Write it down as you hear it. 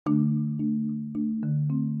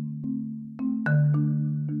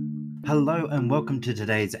Hello and welcome to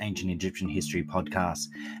today's Ancient Egyptian History podcast,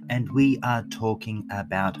 and we are talking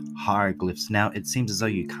about hieroglyphs. Now, it seems as though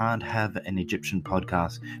you can't have an Egyptian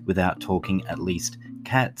podcast without talking at least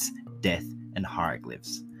cats, death, and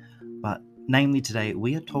hieroglyphs. But namely today,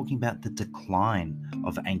 we are talking about the decline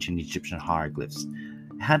of ancient Egyptian hieroglyphs.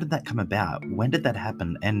 How did that come about? When did that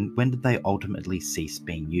happen? And when did they ultimately cease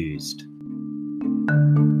being used?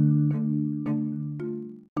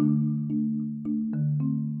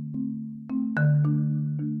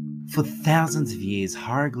 For thousands of years,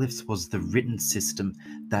 hieroglyphs was the written system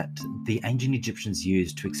that the ancient Egyptians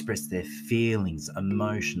used to express their feelings,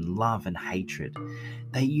 emotion, love, and hatred.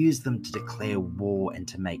 They used them to declare war and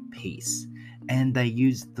to make peace, and they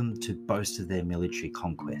used them to boast of their military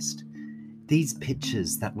conquest. These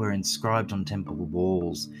pictures that were inscribed on temple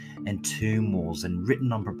walls and tomb walls and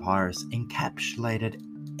written on papyrus encapsulated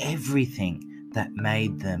everything that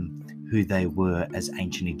made them who they were as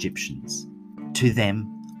ancient Egyptians. To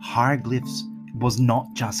them, hieroglyphs was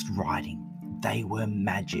not just writing, they were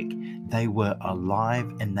magic. They were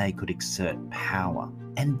alive and they could exert power.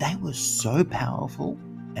 And they were so powerful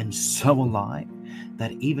and so alive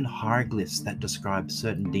that even hieroglyphs that described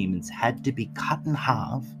certain demons had to be cut in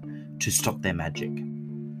half to stop their magic.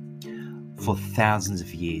 For thousands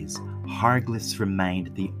of years, hieroglyphs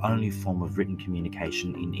remained the only form of written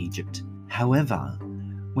communication in Egypt. However,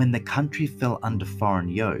 when the country fell under foreign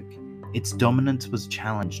yoke, its dominance was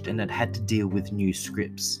challenged and it had to deal with new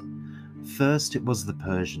scripts. First it was the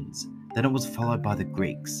Persians, then it was followed by the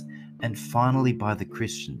Greeks, and finally by the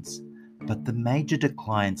Christians. But the major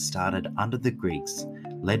decline started under the Greeks,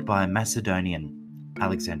 led by a Macedonian,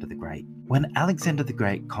 Alexander the Great. When Alexander the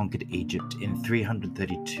Great conquered Egypt in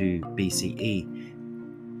 332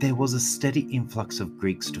 BCE, there was a steady influx of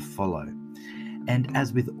Greeks to follow. And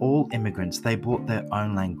as with all immigrants, they brought their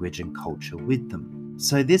own language and culture with them.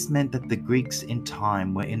 So this meant that the Greeks in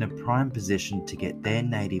time were in a prime position to get their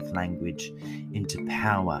native language into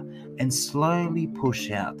power and slowly push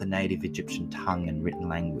out the native Egyptian tongue and written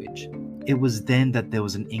language. It was then that there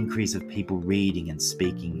was an increase of people reading and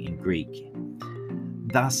speaking in Greek.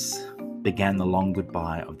 Thus began the long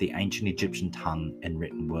goodbye of the ancient Egyptian tongue and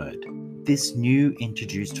written word. This new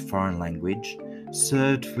introduced foreign language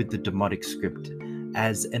served with the Demotic script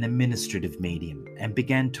as an administrative medium and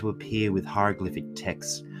began to appear with hieroglyphic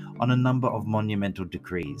text on a number of monumental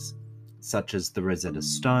decrees, such as the Rosetta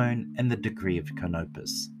Stone and the Decree of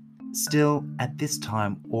Canopus. Still, at this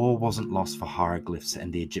time, all wasn't lost for hieroglyphs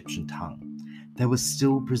and the Egyptian tongue. They were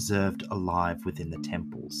still preserved alive within the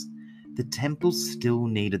temples. The temples still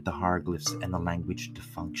needed the hieroglyphs and the language to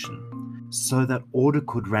function, so that order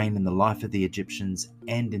could reign in the life of the Egyptians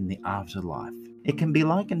and in the afterlife. It can be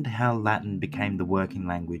likened to how Latin became the working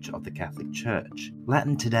language of the Catholic Church.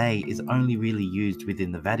 Latin today is only really used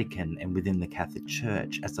within the Vatican and within the Catholic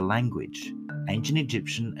Church as a language. Ancient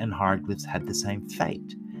Egyptian and hieroglyphs had the same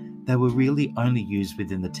fate. They were really only used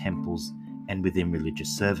within the temples and within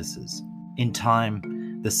religious services. In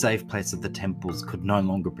time, the safe place of the temples could no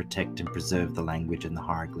longer protect and preserve the language and the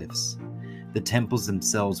hieroglyphs. The temples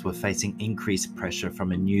themselves were facing increased pressure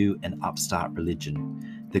from a new and upstart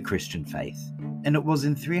religion, the Christian faith. And it was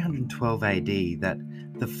in 312 AD that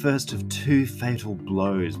the first of two fatal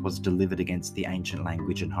blows was delivered against the ancient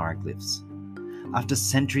language and hieroglyphs. After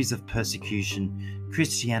centuries of persecution,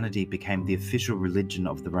 Christianity became the official religion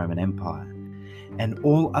of the Roman Empire, and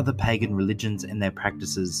all other pagan religions and their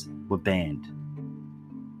practices were banned.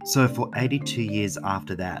 So for 82 years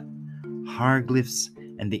after that, hieroglyphs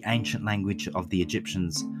and the ancient language of the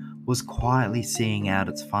Egyptians was quietly seeing out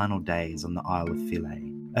its final days on the Isle of Philae.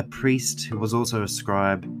 A priest who was also a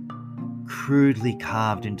scribe crudely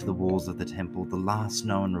carved into the walls of the temple the last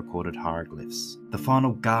known recorded hieroglyphs. The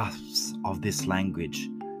final gasps of this language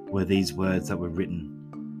were these words that were written,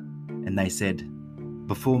 and they said,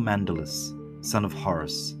 "Before Mandalus, son of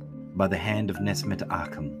Horus, by the hand of Nesmeta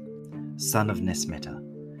Akhum, son of Nesmeta,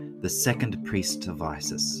 the second priest of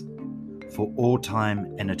Isis, for all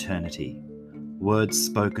time and eternity, words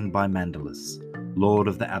spoken by Mandalus, lord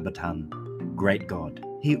of the Abatan, great god."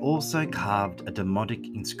 He also carved a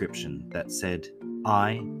demotic inscription that said,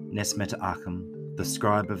 "I, Nesmeta Akhum, the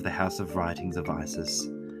scribe of the house of writings of Isis,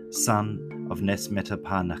 son of Nesmeta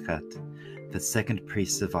Parnakhet, the second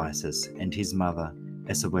priest of Isis, and his mother,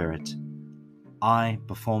 Esaweret, I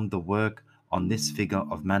performed the work on this figure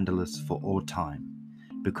of Mandalus for all time,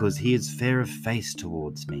 because he is fair of face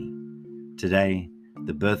towards me. Today,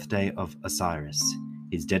 the birthday of Osiris,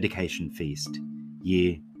 his dedication feast,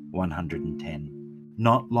 year 110.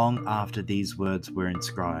 Not long after these words were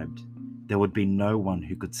inscribed, there would be no one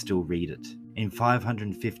who could still read it. In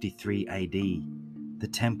 553 AD, the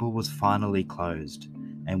temple was finally closed,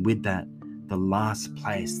 and with that, the last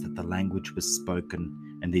place that the language was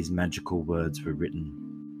spoken and these magical words were written.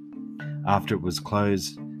 After it was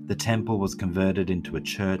closed, the temple was converted into a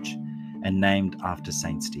church and named after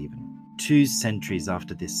Saint Stephen. 2 centuries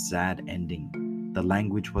after this sad ending, the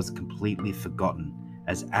language was completely forgotten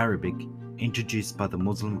as Arabic, introduced by the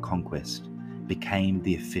Muslim conquest, became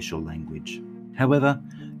the official language. However,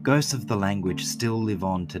 ghosts of the language still live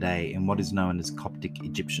on today in what is known as Coptic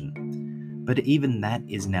Egyptian, but even that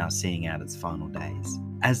is now seeing out its final days,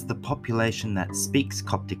 as the population that speaks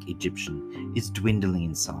Coptic Egyptian is dwindling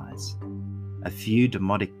in size. A few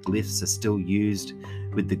demotic glyphs are still used,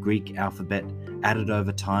 with the Greek alphabet added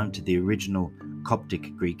over time to the original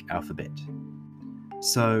Coptic Greek alphabet.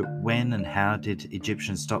 So, when and how did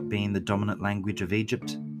Egyptian stop being the dominant language of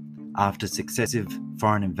Egypt? After successive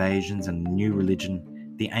foreign invasions and a new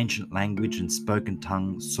religion, the ancient language and spoken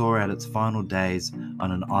tongue saw out its final days on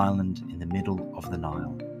an island in the middle of the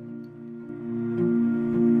Nile.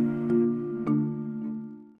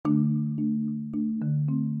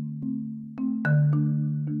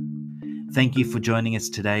 Thank you for joining us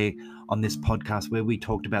today on this podcast where we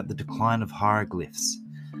talked about the decline of hieroglyphs.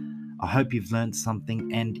 I hope you've learned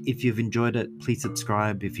something, and if you've enjoyed it, please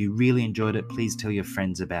subscribe. If you really enjoyed it, please tell your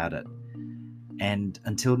friends about it. And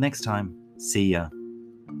until next time, see ya.